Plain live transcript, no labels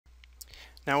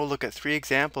Now we'll look at three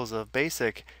examples of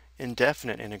basic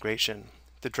indefinite integration.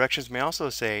 The directions may also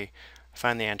say,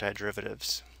 find the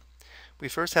antiderivatives. We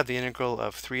first have the integral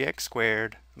of 3x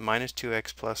squared minus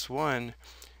 2x plus 1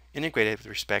 integrated with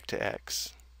respect to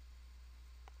x.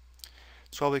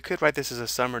 So while we could write this as a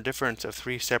sum or difference of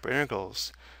three separate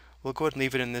integrals, we'll go ahead and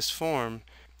leave it in this form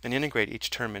and integrate each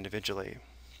term individually.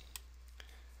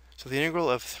 So the integral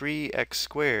of 3x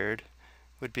squared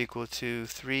would be equal to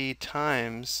 3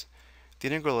 times the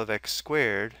integral of x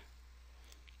squared.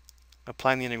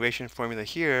 Applying the integration formula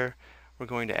here, we're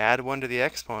going to add 1 to the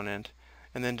exponent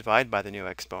and then divide by the new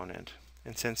exponent.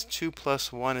 And since 2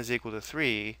 plus 1 is equal to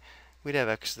 3, we'd have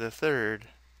x to the third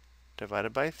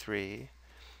divided by 3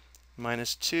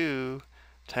 minus 2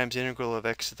 times the integral of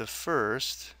x to the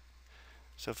first.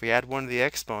 So if we add 1 to the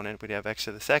exponent, we'd have x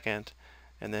to the second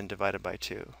and then divided by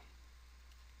 2.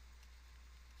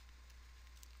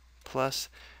 Plus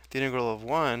the integral of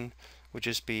 1 would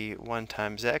just be 1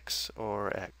 times x,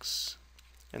 or x.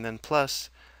 And then plus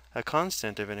a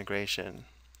constant of integration.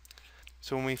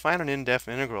 So when we find an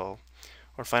indefinite integral,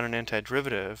 or find an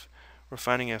antiderivative, we're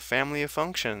finding a family of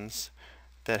functions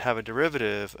that have a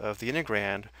derivative of the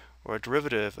integrand, or a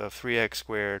derivative of 3x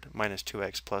squared minus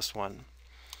 2x plus 1.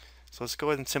 So let's go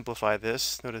ahead and simplify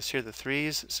this. Notice here the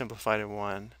 3's simplify to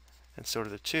 1, and so do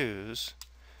the 2's,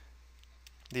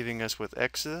 leaving us with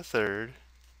x to the third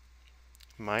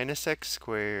minus x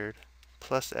squared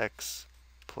plus x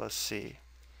plus c.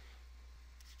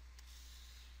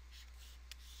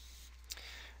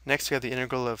 Next we have the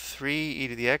integral of 3e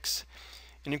to the x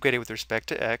integrated with respect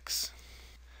to x.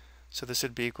 So this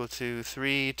would be equal to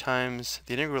 3 times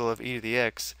the integral of e to the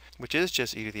x, which is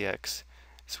just e to the x.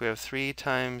 So we have 3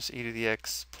 times e to the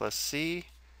x plus c,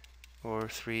 or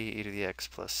 3e to the x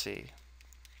plus c.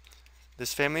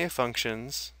 This family of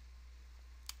functions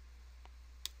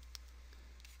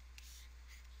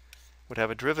would have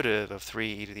a derivative of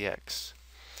 3e to the x.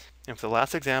 And for the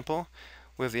last example,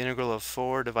 we have the integral of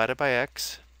 4 divided by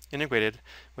x integrated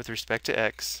with respect to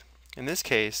x. In this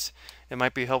case, it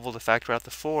might be helpful to factor out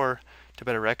the 4 to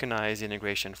better recognize the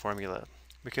integration formula.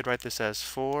 We could write this as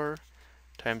 4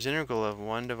 times integral of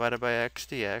 1 divided by x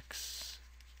dx.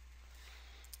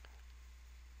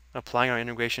 Applying our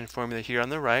integration formula here on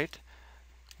the right,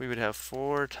 we would have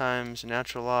 4 times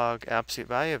natural log absolute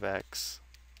value of x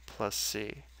plus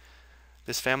c.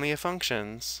 This family of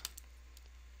functions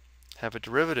have a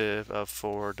derivative of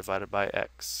 4 divided by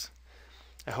x.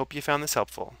 I hope you found this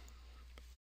helpful.